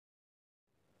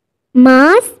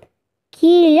Maas,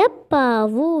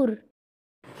 Keezhapavoor.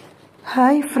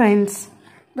 Hi friends,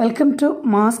 welcome to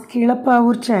Maas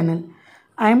Keezhapavoor channel.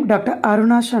 I am Dr.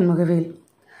 Aruna Shanmugavel.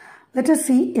 Let us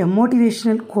see a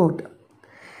motivational quote.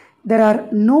 There are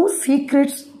no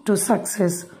secrets to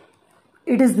success.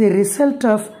 It is the result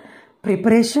of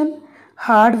preparation,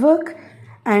 hard work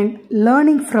and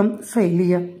learning from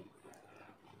failure.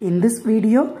 In this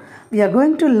video, we are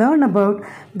going to learn about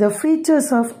the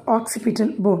features of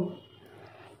occipital bone.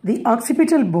 The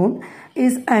occipital bone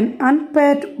is an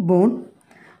unpaired bone.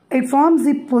 It forms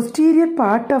the posterior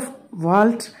part of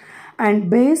vault and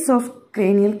base of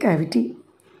cranial cavity.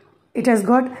 It has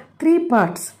got three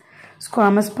parts: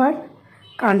 squamous part,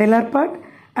 condylar part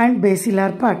and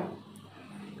basilar part.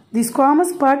 The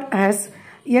squamous part has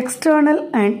external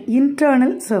and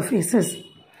internal surfaces.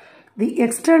 The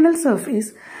external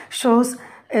surface shows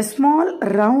a small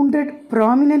rounded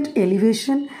prominent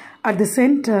elevation at the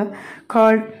center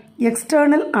called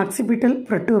external occipital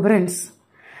protuberance.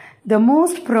 The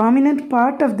most prominent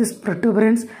part of this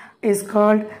protuberance is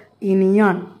called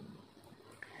inion.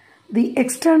 The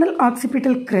external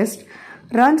occipital crest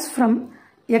runs from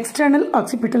external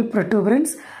occipital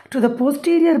protuberance to the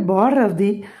posterior border of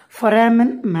the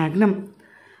foramen magnum.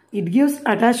 It gives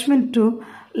attachment to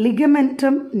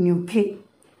ligamentum nuchae.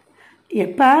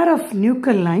 A pair of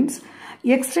nuchal lines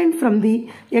extend from the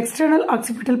external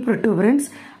occipital protuberance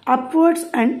upwards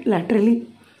and laterally.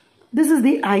 This is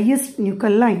the highest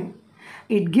nuchal line.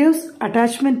 It gives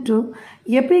attachment to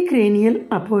epicranial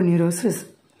aponeurosis.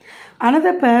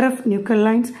 Another pair of nuchal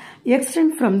lines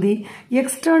extend from the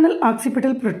external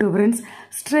occipital protuberance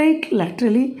straight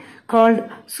laterally, called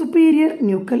superior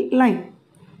nuchal line.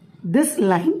 This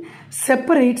line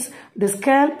separates the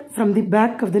scalp from the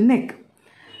back of the neck.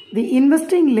 The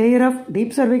investing layer of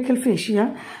deep cervical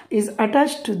fascia is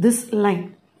attached to this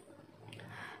line.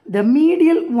 The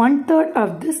medial one-third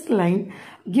of this line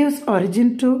gives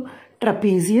origin to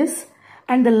trapezius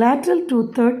and the lateral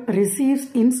two-thirds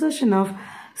receives insertion of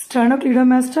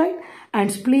sternocleidomastoid and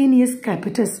splenius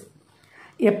capitis.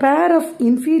 A pair of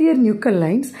inferior nuchal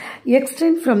lines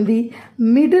extend from the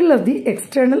middle of the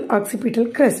external occipital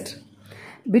crest.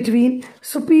 Between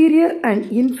superior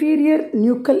and inferior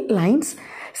nuchal lines,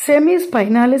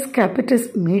 semispinalis capitis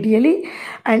medially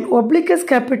and obliquus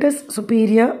capitis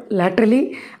superior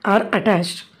laterally are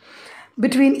attached.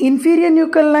 Between inferior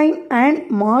nuchal line and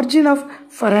margin of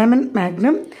foramen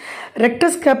magnum,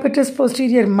 rectus capitis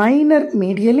posterior minor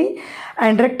medially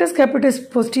and rectus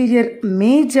capitis posterior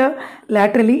major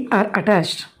laterally are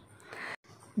attached.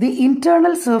 The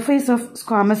internal surface of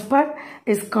squamous part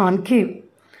is concave.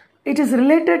 It is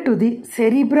related to the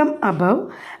cerebrum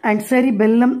above and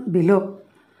cerebellum below.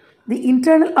 The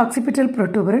internal occipital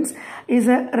protuberance is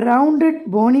a rounded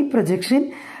bony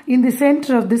projection in the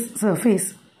center of this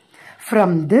surface.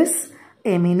 From this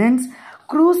eminence,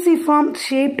 cruciform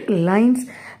shaped lines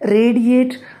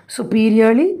radiate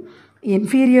superiorly,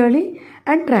 inferiorly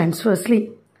and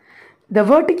transversely. The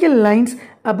vertical lines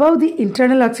above the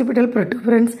internal occipital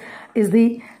protuberance is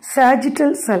the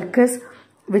sagittal sulcus,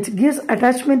 which gives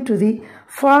attachment to the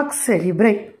falx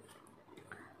cerebri.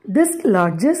 This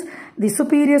lodges the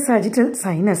superior sagittal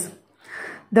sinus.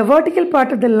 The vertical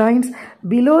part of the lines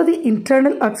below the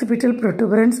internal occipital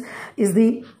protuberance is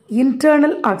the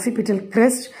internal occipital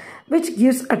crest, which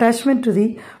gives attachment to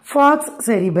the falx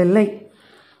cerebelli.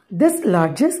 This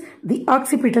lodges the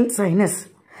occipital sinus.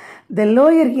 The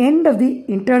lower end of the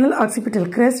internal occipital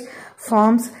crest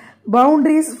forms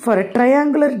boundaries for a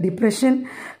triangular depression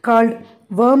called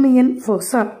Vermian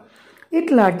fossa. It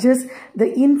lodges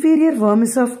the inferior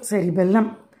vermis of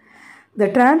cerebellum. The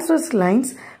transverse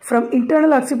lines from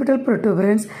internal occipital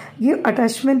protuberance give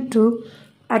attachment to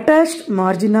attached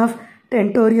margin of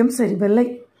tentorium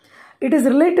cerebelli. It is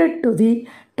related to the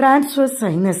transverse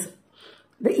sinus.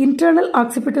 The internal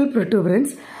occipital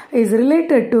protuberance is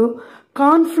related to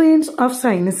confluence of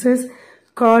sinuses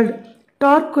called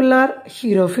torcular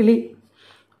hierophily.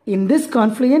 In this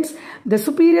confluence, the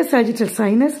superior sagittal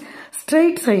sinus,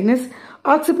 straight sinus,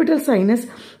 occipital sinus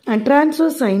and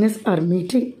transverse sinus are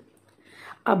meeting.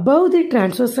 Above the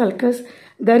transverse sulcus,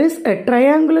 there is a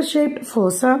triangular shaped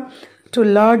fossa to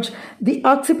lodge the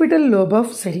occipital lobe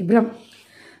of cerebrum.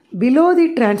 Below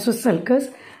the transverse sulcus,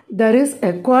 there is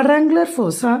a quadrangular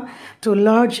fossa to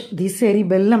lodge the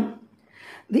cerebellum.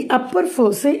 The upper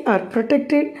fossae are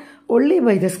protected only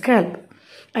by the scalp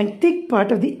and thick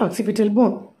part of the occipital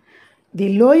bone.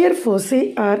 The lower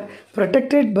fossae are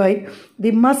protected by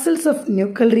the muscles of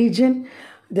nuchal region.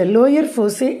 The lower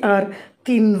fossae are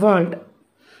thin-walled.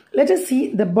 Let us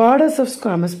see the borders of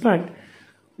squamous part.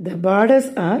 The borders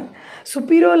are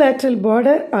superolateral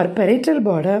border or parietal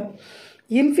border,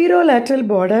 inferolateral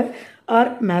border or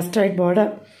mastoid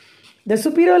border. The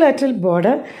superolateral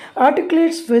border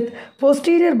articulates with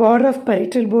posterior border of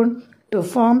parietal bone to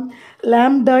form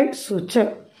lambdoid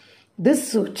suture.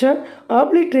 This suture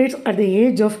obliterates at the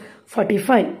age of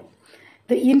 45.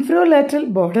 The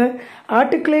inferolateral border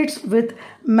articulates with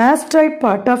mastoid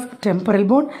part of temporal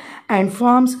bone and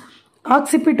forms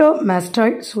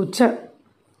occipitomastoid suture.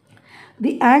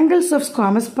 The angles of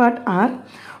squamous part are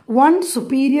one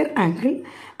superior angle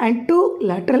and two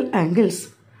lateral angles.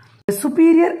 The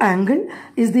superior angle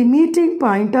is the meeting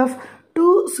point of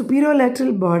two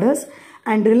superolateral borders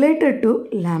and related to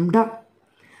lambda.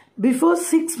 Before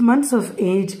 6 months of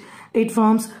age, it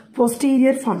forms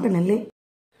posterior fontanelle.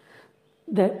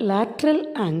 The lateral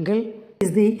angle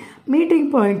is the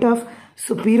meeting point of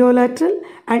superolateral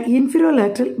and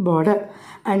inferolateral border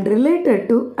and related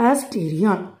to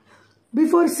asterion.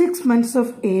 Before 6 months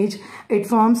of age, it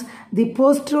forms the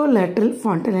posterolateral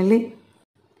fontanelle.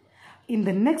 In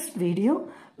the next video,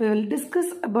 we will discuss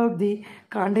about the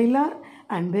condylar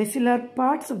and basilar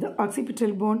parts of the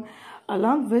occipital bone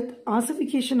along with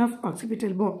ossification of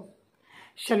occipital bone.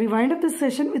 Shall we wind up the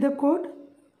session with a quote?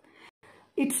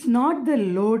 It's not the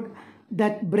load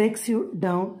that breaks you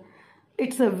down,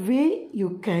 it's the way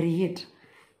you carry it.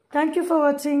 Thank you for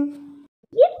watching.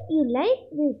 If you like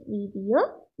this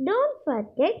video, don't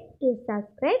forget to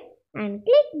subscribe and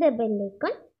click the bell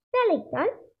icon, select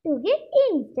all to get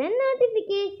instant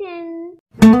notifications.